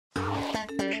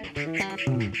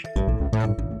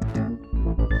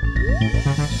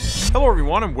Hello,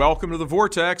 everyone, and welcome to the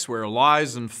Vortex, where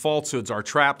lies and falsehoods are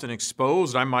trapped and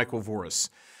exposed. I'm Michael Voris.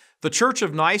 The Church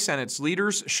of Nice and its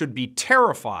leaders should be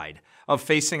terrified of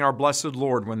facing our blessed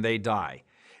Lord when they die.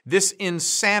 This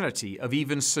insanity of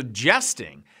even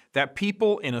suggesting that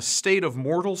people in a state of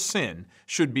mortal sin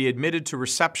should be admitted to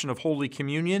reception of Holy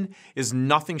Communion is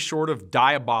nothing short of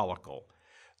diabolical.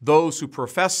 Those who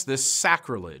profess this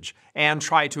sacrilege and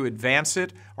try to advance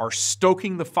it are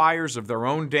stoking the fires of their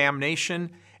own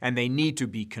damnation, and they need to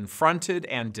be confronted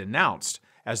and denounced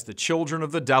as the children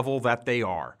of the devil that they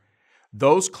are.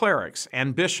 Those clerics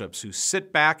and bishops who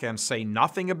sit back and say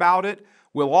nothing about it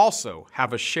will also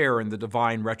have a share in the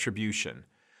divine retribution.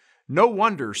 No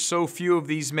wonder so few of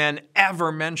these men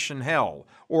ever mention hell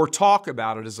or talk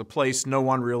about it as a place no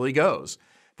one really goes.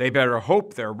 They better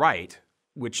hope they're right,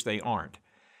 which they aren't.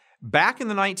 Back in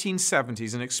the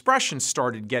 1970s, an expression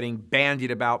started getting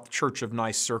bandied about the Church of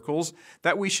Nice circles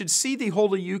that we should see the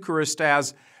Holy Eucharist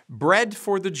as bread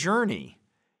for the journey.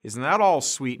 Isn't that all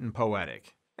sweet and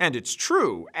poetic? And it's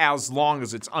true, as long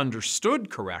as it's understood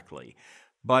correctly.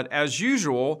 But as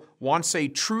usual, once a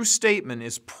true statement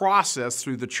is processed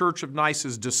through the Church of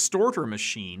Nice's distorter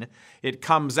machine, it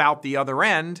comes out the other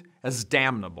end as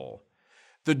damnable.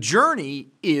 The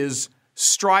journey is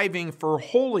striving for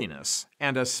holiness,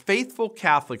 and as faithful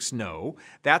Catholics know,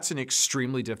 that's an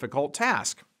extremely difficult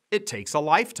task. It takes a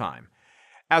lifetime.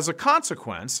 As a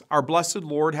consequence, our blessed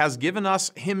Lord has given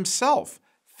us Himself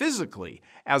physically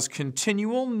as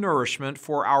continual nourishment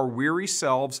for our weary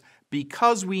selves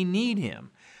because we need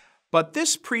Him. But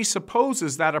this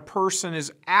presupposes that a person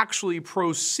is actually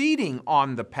proceeding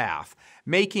on the path,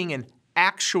 making an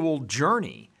actual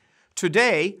journey.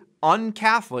 Today,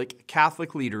 un-Catholic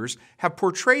Catholic leaders have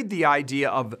portrayed the idea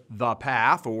of the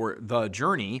path or the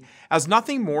journey as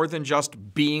nothing more than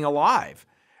just being alive.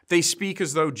 They speak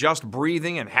as though just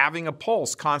breathing and having a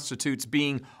pulse constitutes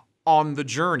being on the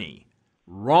journey.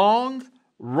 Wrong,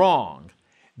 wrong.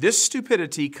 This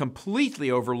stupidity completely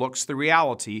overlooks the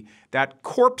reality that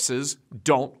corpses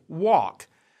don't walk.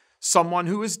 Someone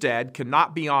who is dead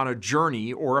cannot be on a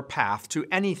journey or a path to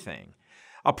anything.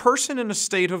 A person in a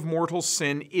state of mortal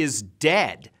sin is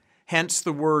dead, hence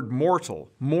the word mortal,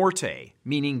 morte,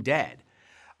 meaning dead.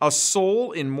 A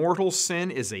soul in mortal sin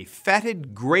is a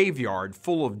fetid graveyard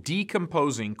full of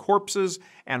decomposing corpses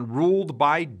and ruled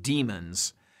by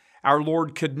demons. Our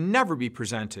Lord could never be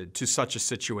presented to such a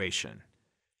situation.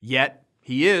 Yet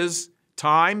He is,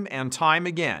 time and time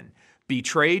again,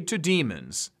 betrayed to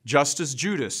demons, just as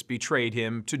Judas betrayed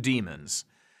Him to demons.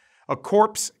 A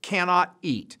corpse cannot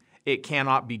eat. It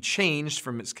cannot be changed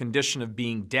from its condition of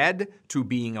being dead to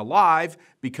being alive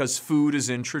because food is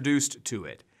introduced to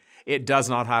it. It does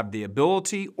not have the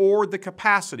ability or the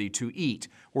capacity to eat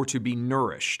or to be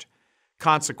nourished.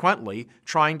 Consequently,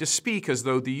 trying to speak as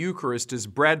though the Eucharist is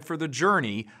bread for the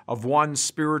journey of one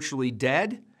spiritually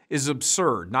dead is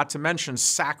absurd, not to mention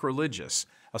sacrilegious,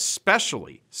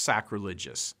 especially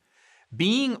sacrilegious.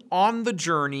 Being on the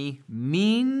journey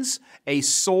means a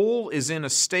soul is in a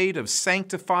state of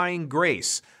sanctifying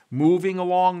grace, moving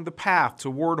along the path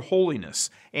toward holiness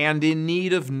and in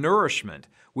need of nourishment,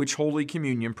 which Holy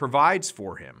Communion provides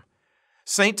for him.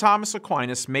 St. Thomas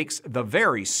Aquinas makes the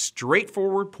very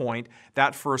straightforward point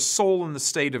that for a soul in the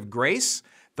state of grace,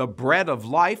 the bread of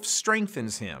life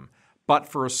strengthens him. But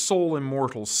for a soul in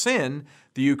mortal sin,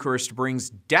 the Eucharist brings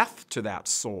death to that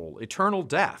soul, eternal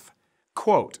death.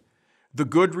 Quote, "The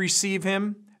good receive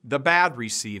him, the bad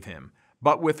receive him,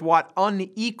 but with what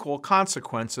unequal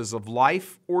consequences of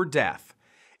life or death?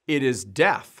 It is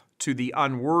death to the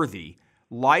unworthy,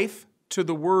 life to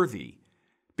the worthy.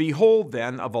 Behold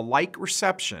then of a like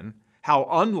reception, how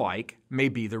unlike may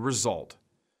be the result."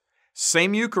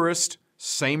 Same Eucharist,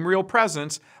 same real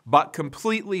presence, but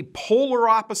completely polar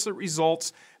opposite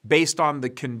results based on the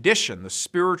condition, the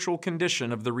spiritual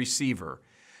condition of the receiver.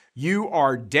 You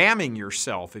are damning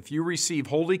yourself if you receive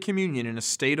Holy Communion in a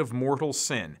state of mortal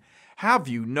sin. Have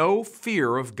you no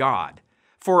fear of God?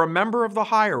 For a member of the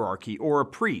hierarchy or a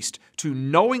priest to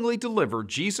knowingly deliver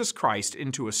Jesus Christ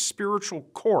into a spiritual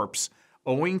corpse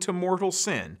owing to mortal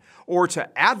sin, or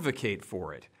to advocate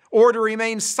for it, or to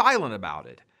remain silent about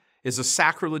it, is a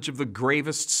sacrilege of the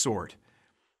gravest sort.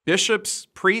 Bishops,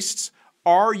 priests,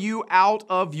 are you out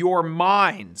of your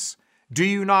minds? Do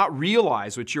you not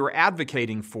realize what you're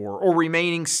advocating for or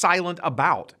remaining silent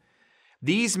about?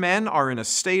 These men are in a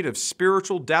state of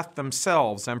spiritual death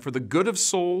themselves, and for the good of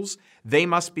souls, they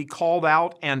must be called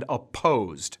out and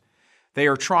opposed. They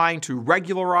are trying to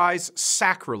regularize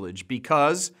sacrilege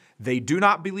because they do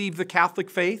not believe the Catholic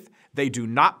faith, They do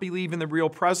not believe in the real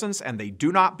presence, and they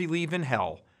do not believe in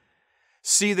hell.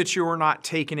 See that you are not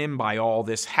taken in by all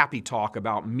this happy talk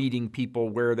about meeting people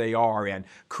where they are and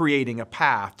creating a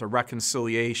path to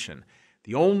reconciliation.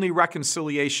 The only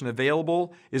reconciliation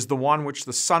available is the one which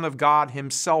the Son of God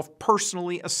himself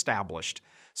personally established: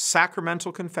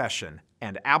 sacramental confession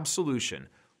and absolution,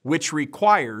 which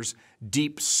requires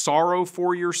deep sorrow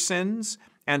for your sins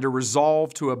and a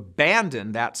resolve to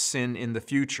abandon that sin in the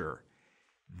future.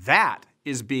 That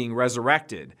is being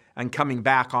resurrected and coming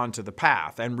back onto the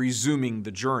path and resuming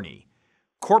the journey.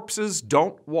 Corpses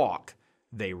don't walk.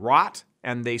 They rot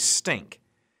and they stink,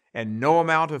 and no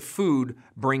amount of food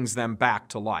brings them back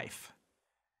to life.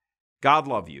 God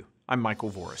love you. I'm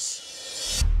Michael Voris.